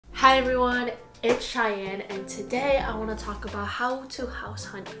Hi everyone, it's Cheyenne and today I want to talk about how to house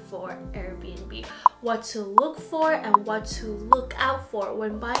hunt for Airbnb, what to look for and what to look out for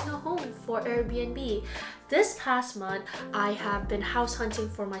when buying a home for Airbnb. This past month, I have been house hunting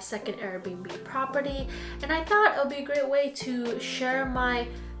for my second Airbnb property and I thought it would be a great way to share my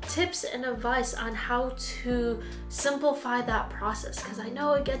tips and advice on how to simplify that process because I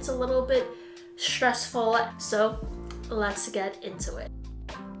know it gets a little bit stressful, so let's get into it.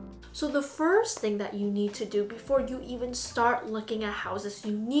 So the first thing that you need to do before you even start looking at houses,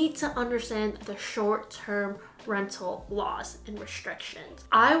 you need to understand the short-term rental laws and restrictions.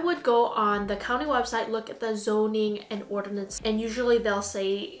 I would go on the county website, look at the zoning and ordinance, and usually they'll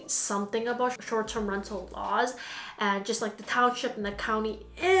say something about short-term rental laws and just like the township and the county.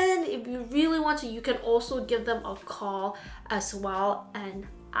 And if you really want to, you can also give them a call as well and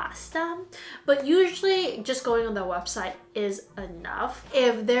ask them, but usually just going on the website is enough.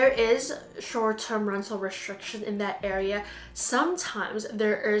 If there is short-term rental restriction in that area, sometimes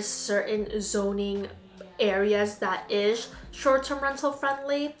there is certain zoning areas that is short-term rental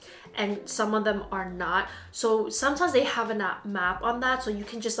friendly and some of them are not. So sometimes they have a map on that, so you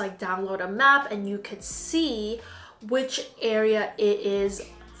can just like download a map and you could see which area it is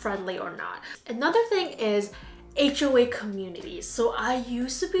friendly or not. Another thing is HOA communities. So I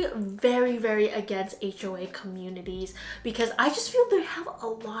used to be very against HOA communities because I just feel they have a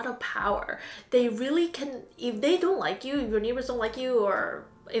lot of power. They really can, if they don't like you, if your neighbors don't like you, or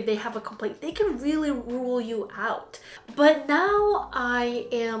if they have a complaint, they can really rule you out. But now I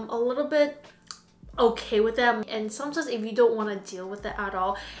am a little bit okay with them, and sometimes if you don't want to deal with it at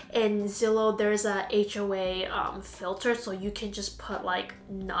all, in Zillow there's a HOA filter, so you can just put like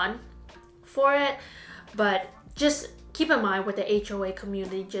none for it. But just keep in mind with the HOA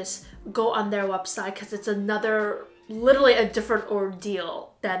community, just go on their website because it's literally a different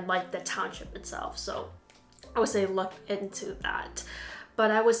ordeal than like the township itself. So I would say look into that. But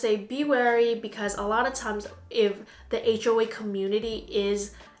I would say be wary because a lot of times if the HOA community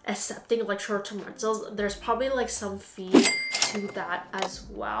is accepting like short-term rentals, there's probably like some fee to that as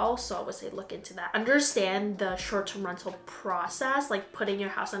well. So I would say look into that. Understand the short-term rental process, like putting your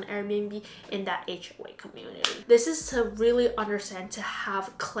house on Airbnb in that HOA community. This is to really understand, to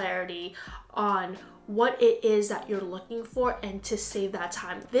have clarity on what it is that you're looking for and to save that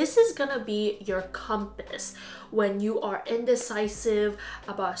time. This is gonna be your compass when you are indecisive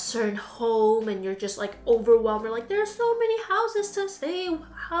about a certain home and you're just like overwhelmed. You're like, there's so many houses to see,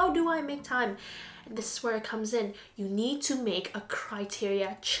 how do I make time? And this is where it comes in. You need to make a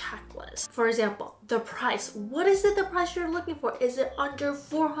criteria checklist. For example, the price. What is it, the price you're looking for? Is it under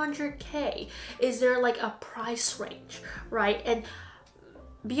 400K? Is there like a price range, right? And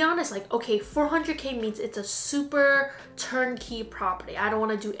be honest, like, okay, 400K means it's a super turnkey property. I don't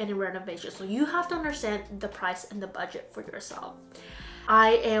want to do any renovations. So you have to understand the price and the budget for yourself.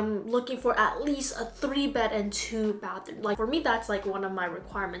 I am looking for at least a 3-bed and 2-bathroom. Like for me, that's like one of my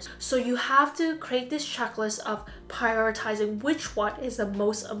requirements. So you have to create this checklist of prioritizing which one is the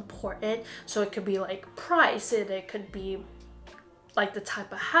most important. So it could be like price, and it could be like the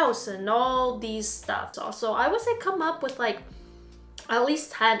type of house and all these stuff. So I would say come up with like at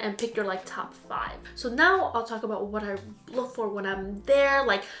least 10 and pick your like top 5. So now I'll talk about what I look for when I'm there,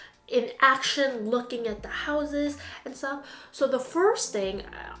 like in action, looking at the houses and stuff. So the first thing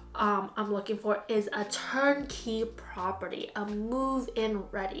I'm looking for is a turnkey property, a move-in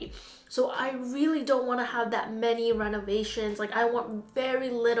ready. So I really don't want to have that many renovations. Like I want very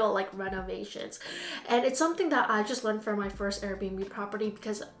little like renovations. And it's something that I just learned from my first Airbnb property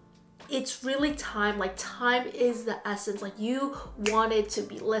because it's really time. Like time is the essence. Like you want it to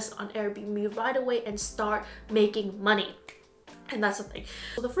be listed on Airbnb right away and start making money. And that's the thing.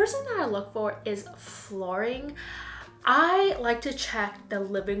 So the first thing that I look for is flooring. I like to check the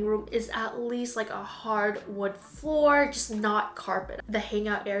living room is at least like a hardwood floor, just not carpet. The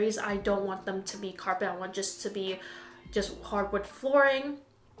hangout areas, I don't want them to be carpet. I want just to be just hardwood flooring.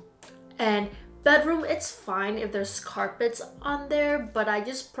 And bedroom, it's fine if there's carpets on there, but I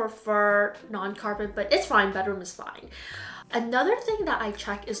just prefer non-carpet, but it's fine, bedroom is fine. Another thing that I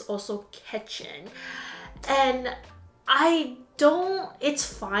check is also kitchen. And it's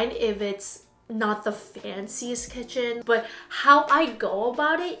fine if it's not the fanciest kitchen, but how I go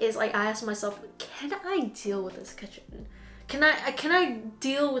about it is like I ask myself, can I deal with this kitchen? Can I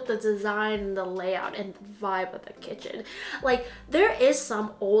deal with the design and the layout and the vibe of the kitchen? Like there is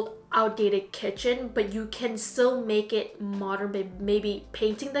some old outdated kitchen, but you can still make it modern, maybe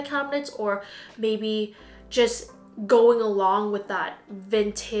painting the cabinets or maybe just going along with that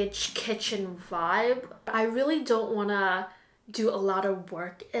vintage kitchen vibe. I really don't want to do a lot of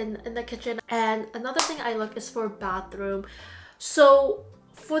work in the kitchen. And another thing I look is for bathroom. So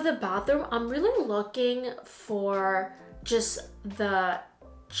for the bathroom, I'm really looking for just the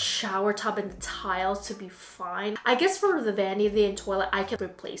shower tub and the tiles to be fine. I guess for the vanity and toilet, I can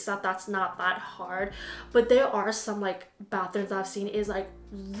replace that. That's not that hard. But there are some like bathrooms I've seen is like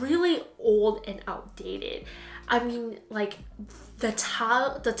really old and outdated. I mean, like the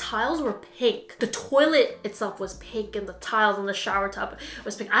tiles were pink. The toilet itself was pink and the tiles in the shower tub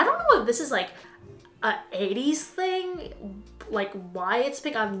was pink. I don't know if this is like a 80s thing, like why it's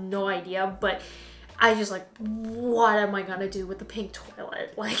pink, I have no idea, but I just like, what am I gonna do with the pink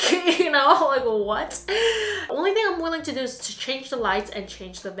toilet? Like, you know, like what? The only thing I'm willing to do is to change the lights and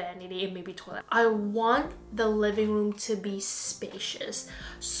change the vanity and maybe toilet. I want the living room to be spacious.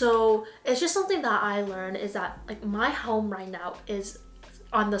 So it's just something that I learned is that like my home right now is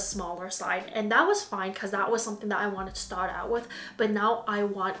on the smaller side, and that was fine because that was something that I wanted to start out with. But now I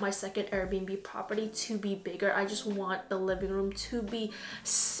want my second Airbnb property to be bigger. I just want the living room to be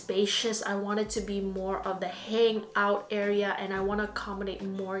spacious. I want it to be more of the hangout area, and I want to accommodate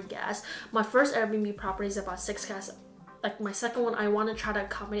more guests. My first Airbnb property is about 6 guests. Like my second one, I want to try to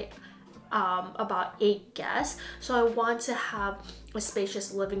accommodate about 8 guests. So I want to have a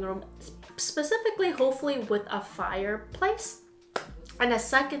spacious living room, specifically hopefully with a fireplace. And the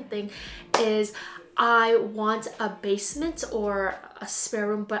second thing is I want a basement or a spare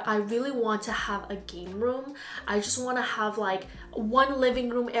room, but I really want to have a game room. I just want to have like one living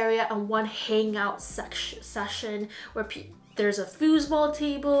room area and one hangout session where there's a foosball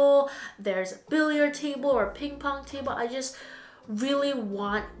table, there's a billiard table or a ping pong table. I just really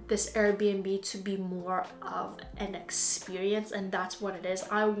want this Airbnb to be more of an experience, and that's what it is.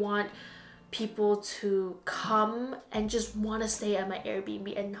 I want people to come and just want to stay at my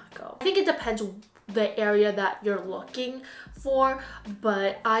Airbnb and not go. I think it depends the area that you're looking for,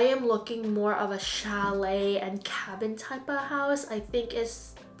 but I am looking more of a chalet and cabin type of house. I think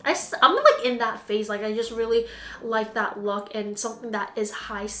I'm like in that phase. Like I just really like that look, and something that is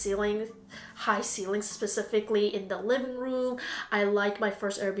high ceilings specifically in the living room. I like my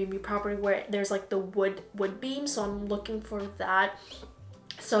first Airbnb property where there's like the wood beam, so I'm looking for that.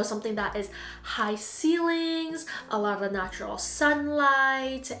 So something that is high ceilings, a lot of natural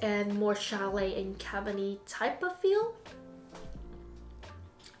sunlight, and more chalet and cabin-y type of feel.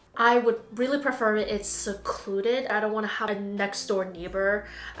 I would really prefer it's secluded. I don't want to have a next door neighbor.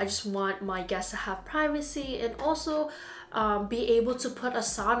 I just want my guests to have privacy and also be able to put a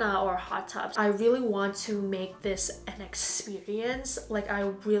sauna or hot tubs. I really want to make this an experience. Like I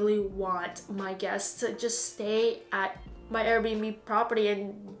really want my guests to just stay at my Airbnb property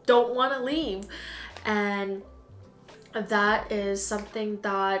and don't want to leave, and that is something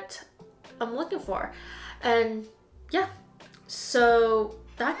that I'm looking for. And yeah, so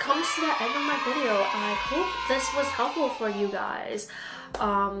that comes to the end of my video. I hope this was helpful for you guys.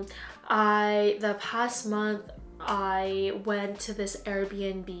 The past month I went to this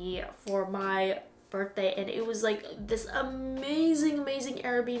Airbnb for my birthday, and it was like this amazing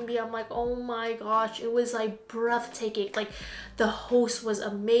Airbnb. I'm like, oh my gosh, it was like breathtaking. Like the host was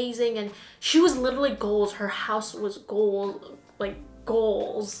amazing, and she was literally goals. Her house was gold, like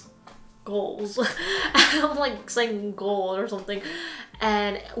goals. I'm like saying gold or something.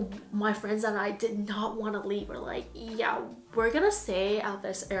 And my friends and I did not want to leave. We're like, yeah, we're gonna stay at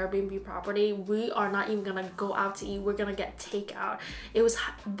this Airbnb property. We are not even gonna go out to eat. We're gonna get takeout. It was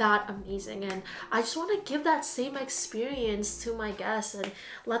that amazing, and I just want to give that same experience to my guests and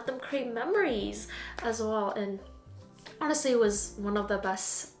let them create memories as well. And honestly, it was one of the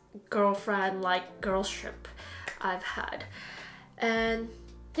best girlfriend like girls trip I've had. And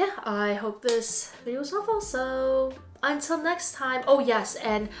yeah, I hope this video was helpful. So until next time. Oh yes,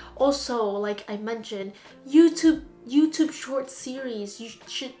 and also like I mentioned, YouTube short series,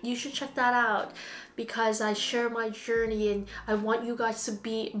 you should check that out, because I share my journey and I want you guys to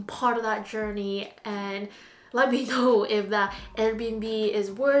be part of that journey, and let me know if that Airbnb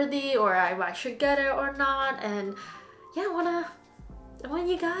is worthy or if I should get it or not. And yeah, I want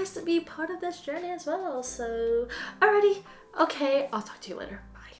you guys to be part of this journey as well. So alrighty, okay, I'll talk to you later.